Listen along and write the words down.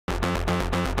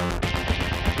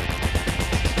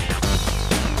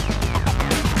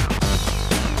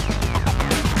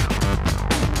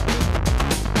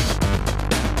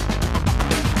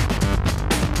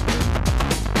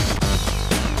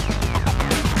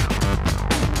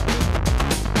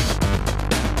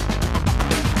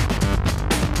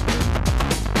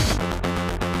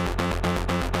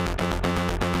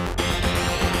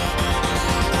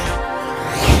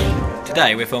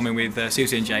today we're filming with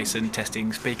Susie and Jason,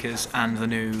 testing speakers and the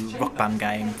new Rock Band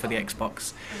game for the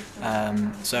Xbox.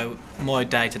 So my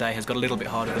day today has got a little bit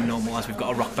harder than normal as we've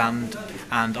got a Rock Band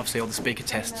and obviously all the speaker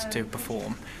tests to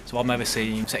perform. So I'm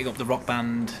overseeing setting up the Rock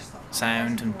Band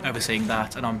sound and overseeing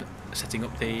that, and I'm setting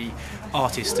up the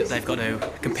artists that they've got to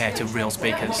compare to real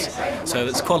speakers. So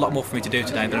it's quite a lot more for me to do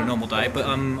today than a normal day, but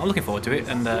I'm looking forward to it,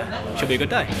 and it should be a good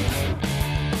day.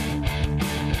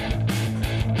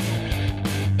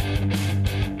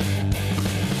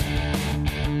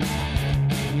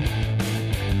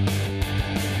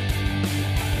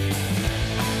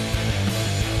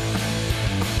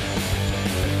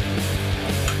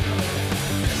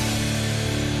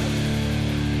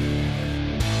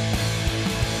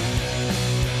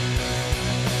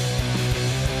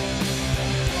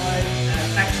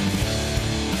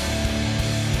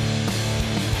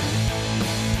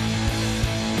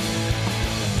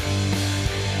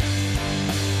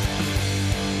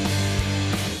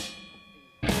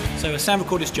 So a sound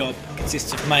recordist's job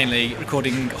consists of mainly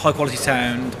recording high quality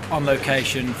sound on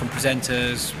location from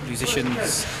presenters,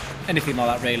 musicians, anything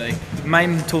like that really. The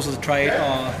main tools of the trade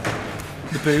are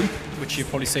the boom, which you've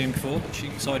probably seen before, which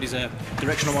inside is a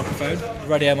directional microphone, a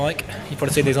radio mic, you've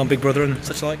probably seen these on Big Brother and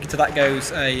such like. To that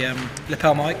goes a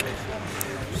lapel mic.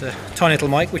 It's a tiny little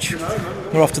mic which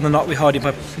more often than not we hide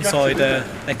inside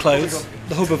their clothes.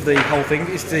 The hub of the whole thing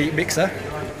is the mixer.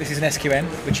 This is an SQN,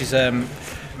 which is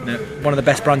one of the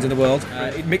best brands in the world.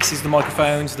 It mixes the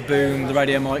microphones, the boom, the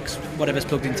radio mics, whatever's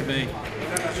plugged into me.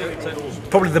 So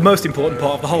probably the most important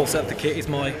part of the whole set of the kit is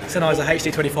my Sennheiser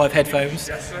HD25 headphones,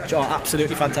 which are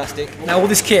absolutely fantastic. Now all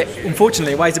this kit,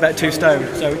 unfortunately, weighs about 2 stone,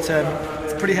 so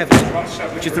it's pretty heavy,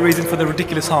 which is the reason for the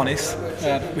ridiculous harness,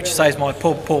 which saves my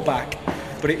poor back.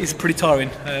 But it is pretty tiring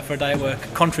for a day at work,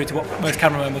 contrary to what most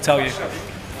cameramen will tell you.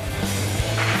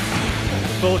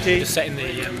 40. Just setting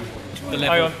the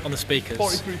level on the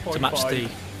speakers to match the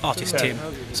artist Tim,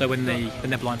 so when the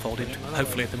neb line folded,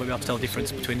 hopefully they will be able to tell the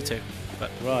difference between the two,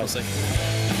 but we'll see.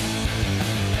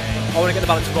 I want to get the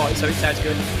balance right so it sounds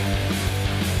good.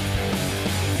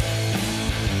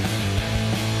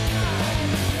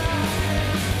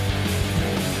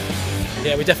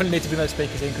 Yeah, we definitely need to bring those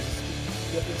speakers in because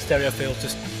the stereo feels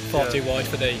just far too wide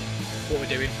for what we're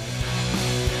doing.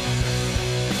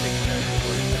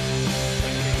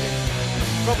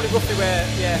 Probably roughly where,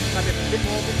 yeah, maybe a bit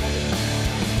more.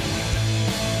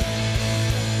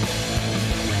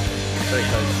 Very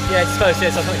close. Yeah, it's close,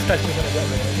 yeah, so I think it's close to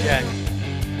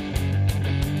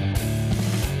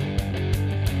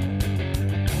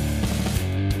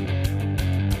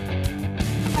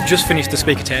yeah. Just finished the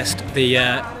speaker test. The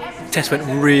test went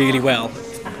really well.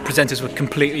 Presenters were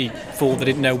completely fooled, they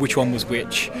didn't know which one was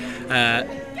which.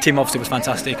 Tim obviously was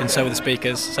fantastic and so were the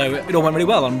speakers, so it all went really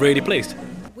well. I'm really pleased.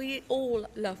 We all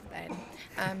love Ben.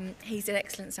 He's an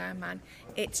excellent sound man.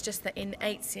 It's just that in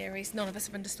 8 series, none of us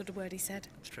have understood a word he said.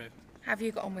 It's true. How have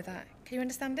you got on with that? Can you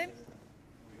understand him?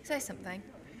 Say something.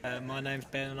 My name's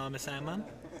Ben and I'm a sound man.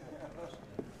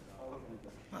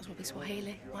 Might as well be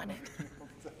Swahili, mightn't it?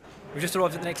 We've just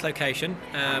arrived at the next location.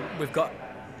 We've got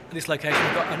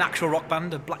an actual rock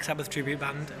band, a Black Sabbath tribute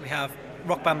band. We have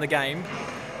Rock Band the game,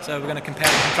 so we're going to compare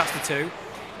and contrast the two.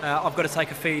 I've got to take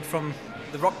a feed from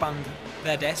the Rock Band,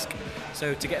 their desk,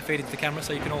 so to get a feed into the camera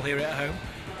so you can all hear it at home.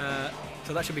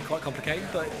 So that should be quite complicated,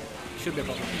 but it shouldn't be a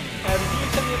problem. Can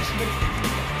you tell me some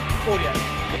audio?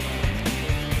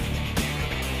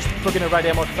 Just plug in a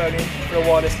radio microphone in for a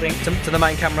wireless link to the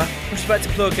main camera. I'm just about to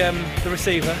plug the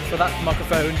receiver for that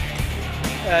microphone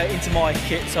into my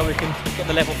kit so we can get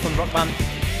the level from Rock Band.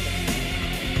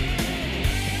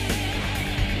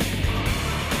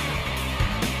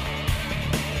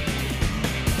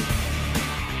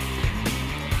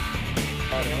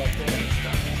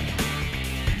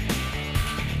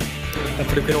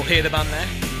 Hopefully we can all hear the band there.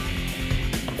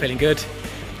 I'm feeling good,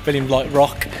 feeling like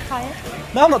rock. Tired?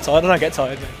 No, I'm not tired, I don't get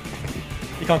tired.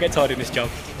 You can't get tired in this job.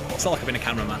 It's not like I've been a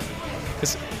cameraman.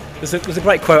 There's a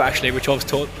great quote actually which I was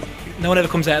taught, no one ever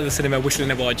comes out of the cinema whistling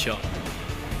a wide shot.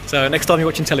 So next time you're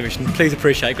watching television, please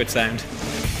appreciate good sound.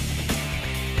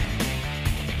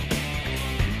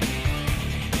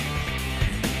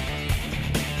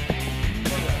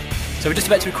 So we're just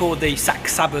about to record the Black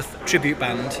Sabbath tribute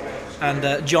band,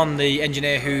 and John, the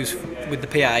engineer who's with the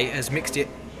PA, has mixed it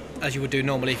as you would do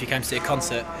normally if you came to see a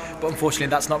concert, but unfortunately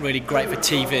that's not really great for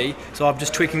TV, so I'm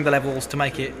just tweaking the levels to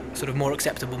make it sort of more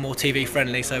acceptable, more TV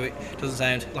friendly, so it doesn't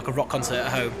sound like a rock concert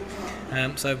at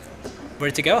home. So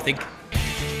ready to go, I think.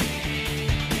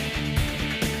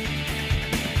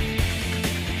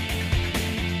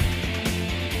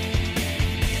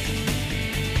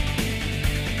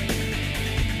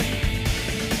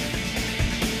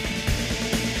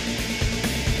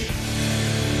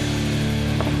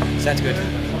 sounds good.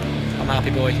 I'm a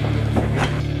happy boy.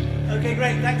 Okay,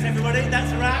 great. Thanks, everybody.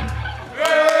 That's a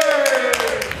wrap.